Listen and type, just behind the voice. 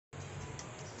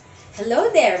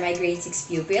Hello there, my grade 6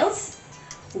 pupils.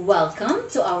 Welcome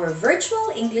to our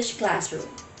virtual English classroom.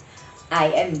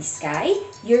 I am Miss Sky,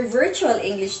 your virtual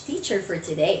English teacher for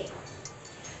today.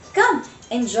 Come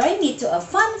and join me to a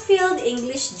fun-filled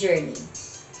English journey.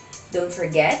 Don't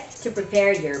forget to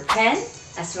prepare your pen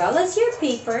as well as your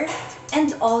paper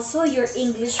and also your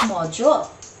English module.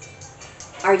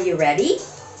 Are you ready?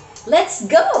 Let's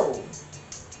go!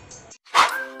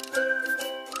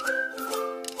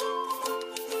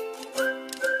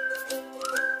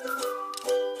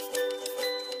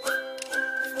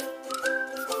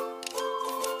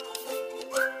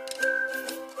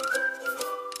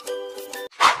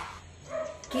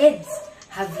 Kids,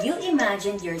 have you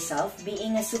imagined yourself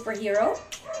being a superhero?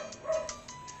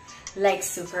 Like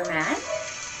Superman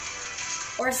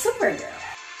or Supergirl?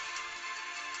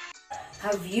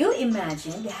 Have you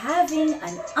imagined having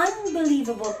an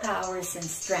unbelievable powers and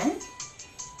strength?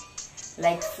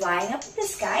 Like flying up in the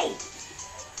sky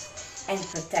and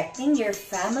protecting your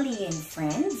family and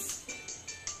friends?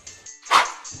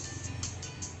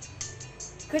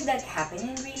 Could that happen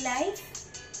in real life?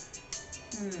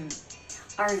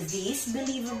 Are these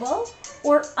believable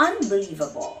or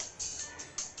unbelievable?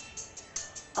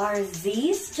 Are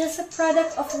these just a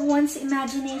product of one's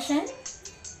imagination?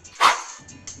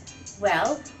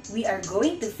 Well, we are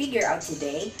going to figure out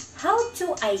today how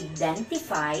to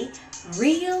identify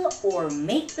real or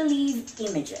make-believe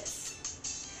images.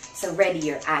 So ready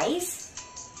your eyes,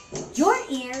 your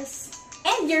ears,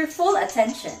 and your full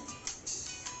attention.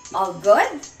 All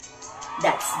good?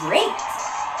 That's great!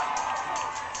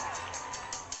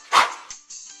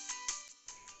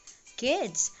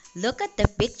 Kids, look at the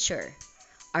picture.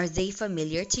 Are they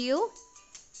familiar to you?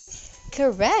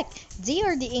 Correct. They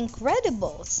are the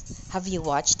Incredibles. Have you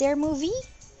watched their movie?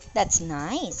 That's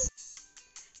nice.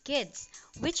 Kids,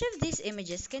 which of these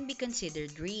images can be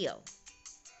considered real?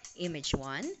 Image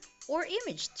 1 or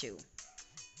image 2?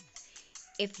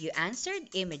 If you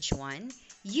answered image 1,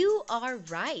 you are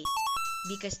right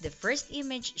because the first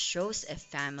image shows a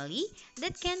family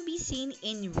that can be seen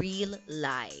in real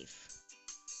life.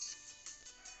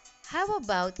 How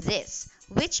about this?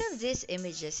 Which of these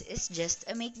images is just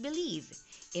a make-believe?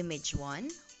 Image 1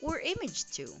 or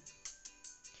image 2?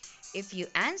 If you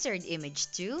answered image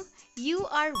 2, you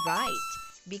are right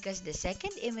because the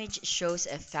second image shows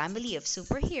a family of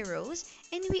superheroes,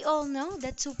 and we all know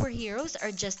that superheroes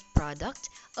are just product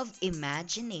of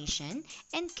imagination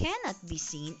and cannot be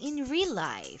seen in real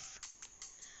life.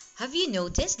 Have you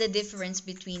noticed the difference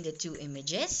between the two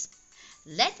images?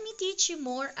 Let me teach you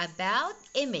more about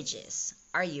images.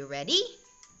 Are you ready?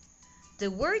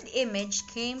 The word image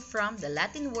came from the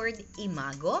Latin word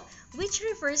imago, which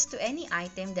refers to any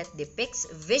item that depicts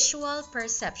visual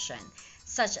perception,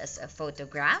 such as a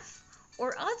photograph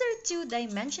or other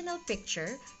two-dimensional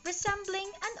picture resembling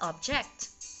an object.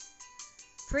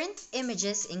 Print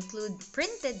images include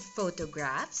printed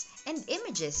photographs and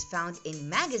images found in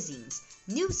magazines,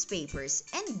 newspapers,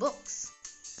 and books.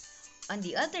 On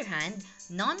the other hand,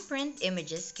 non-print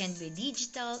images can be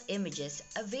digital images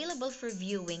available for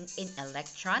viewing in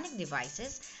electronic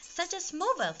devices such as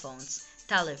mobile phones,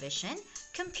 television,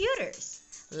 computers,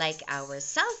 like our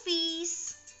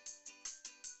selfies.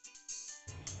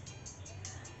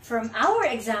 From our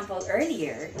example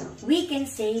earlier, we can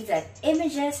say that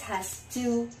images has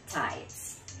two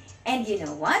types. And you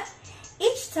know what?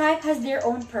 Each type has their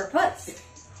own purpose.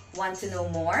 Want to know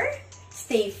more?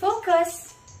 Stay focused!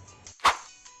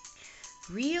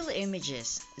 Real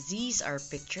images. These are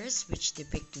pictures which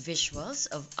depict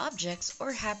visuals of objects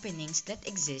or happenings that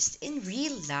exist in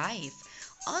real life,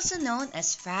 also known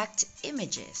as fact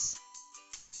images.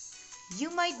 You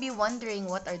might be wondering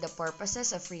what are the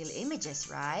purposes of real images,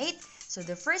 right? So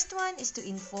the first one is to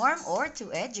inform or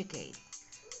to educate,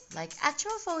 like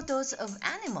actual photos of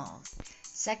animals.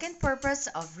 Second purpose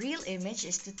of real image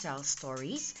is to tell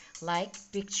stories, like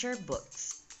picture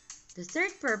books. The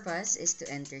third purpose is to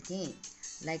entertain,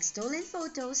 like stolen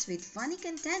photos with funny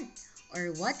content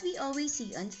or what we always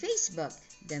see on Facebook,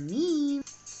 the meme.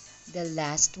 The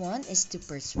last one is to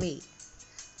persuade.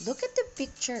 Look at the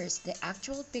pictures, the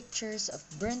actual pictures of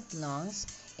burnt lungs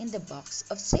in the box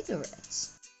of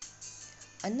cigarettes.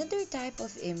 Another type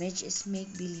of image is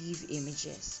make-believe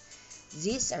images.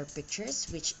 These are pictures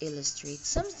which illustrate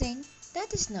something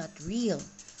that is not real.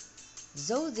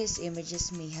 Though these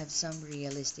images may have some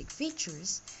realistic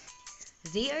features,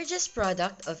 they are just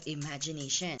product of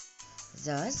imagination,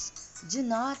 thus do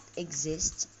not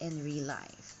exist in real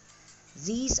life.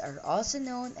 These are also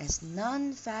known as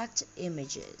non-fact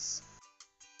images.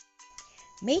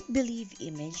 Make-believe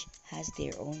image has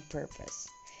their own purpose.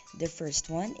 The first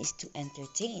one is to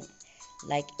entertain,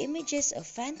 like images of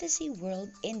fantasy world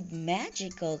and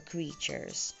magical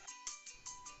creatures.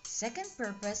 Second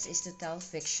purpose is to tell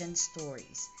fiction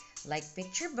stories, like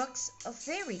picture books of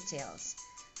fairy tales.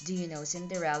 Do you know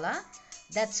Cinderella?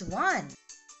 That's one.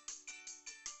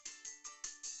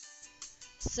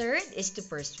 Third is to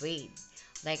persuade,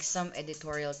 like some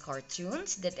editorial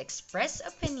cartoons that express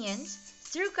opinions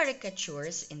through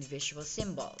caricatures and visual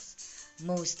symbols.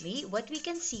 Mostly what we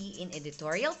can see in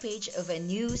editorial page of a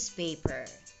newspaper.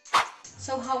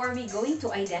 So how are we going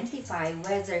to identify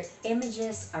whether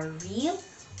images are real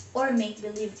or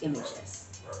make-believe images?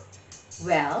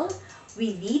 Well,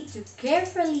 we need to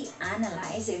carefully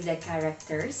analyze if the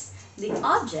characters, the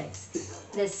objects,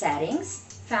 the settings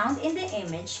found in the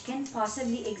image can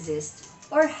possibly exist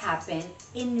or happen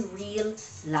in real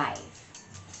life.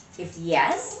 If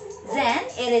yes, then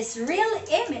it is real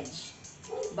image.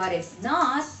 But if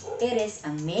not, it is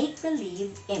a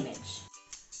make-believe image.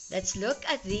 Let's look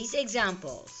at these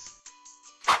examples.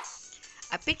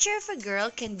 A picture of a girl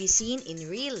can be seen in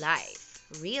real life,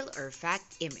 real or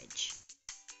fact image.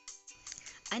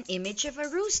 An image of a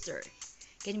rooster.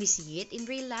 Can we see it in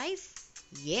real life?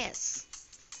 Yes.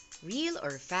 Real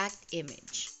or fact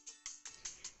image.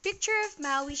 Picture of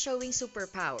Maui showing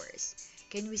superpowers.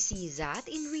 Can we see that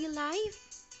in real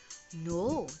life?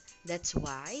 No. That's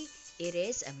why it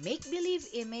is a make-believe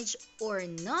image or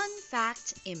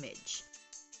non-fact image.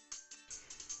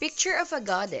 Picture of a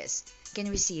goddess. Can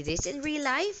we see this in real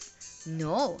life?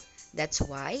 No. That's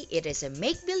why it is a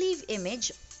make-believe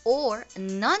image or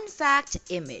non-fact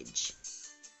image.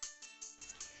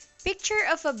 Picture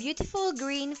of a beautiful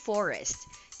green forest.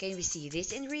 Can we see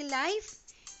this in real life?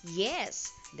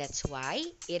 Yes. That's why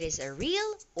it is a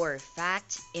real or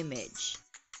fact image.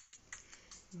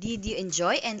 Did you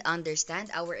enjoy and understand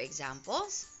our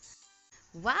examples?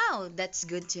 Wow, that's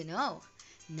good to know.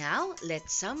 Now,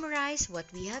 let's summarize what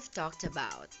we have talked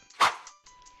about.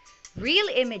 Real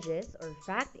images or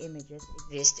fact images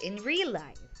exist in real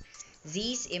life.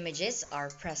 These images are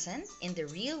present in the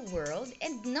real world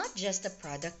and not just a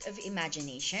product of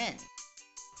imagination.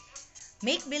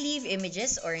 Make-believe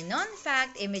images or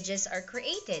non-fact images are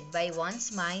created by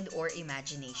one's mind or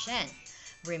imagination.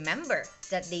 Remember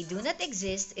that they do not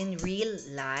exist in real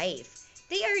life.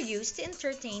 They are used to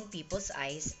entertain people's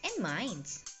eyes and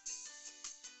minds.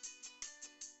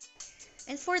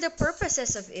 And for the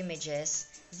purposes of images,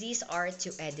 these are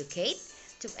to educate,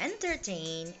 to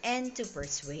entertain, and to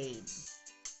persuade.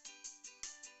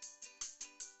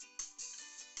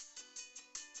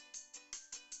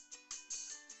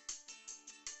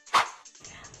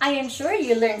 I am sure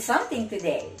you learned something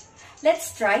today.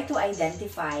 Let's try to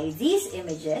identify these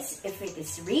images if it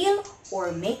is real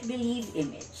or make-believe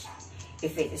image.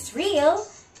 If it is real,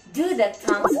 do the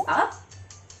thumbs up.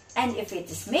 And if it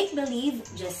is make-believe,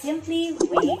 just simply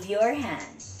wave your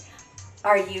hand.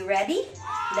 Are you ready?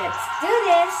 Let's do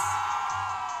this!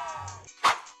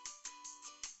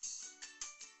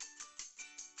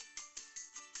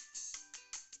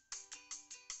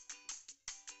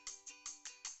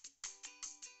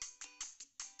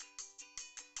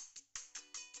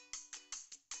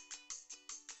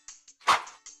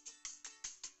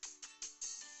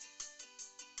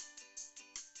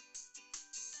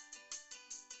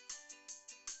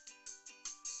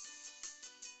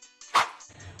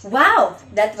 Wow,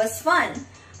 that was fun!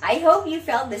 I hope you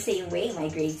felt the same way, my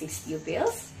grade 6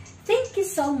 pupils. Thank you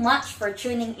so much for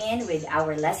tuning in with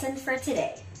our lesson for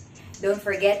today. Don't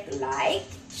forget to like,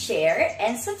 share,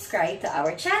 and subscribe to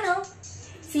our channel.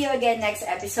 See you again next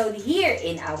episode here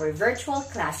in our virtual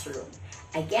classroom.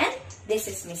 Again, this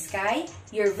is Miss Sky,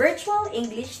 your virtual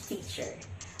English teacher.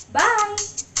 Bye!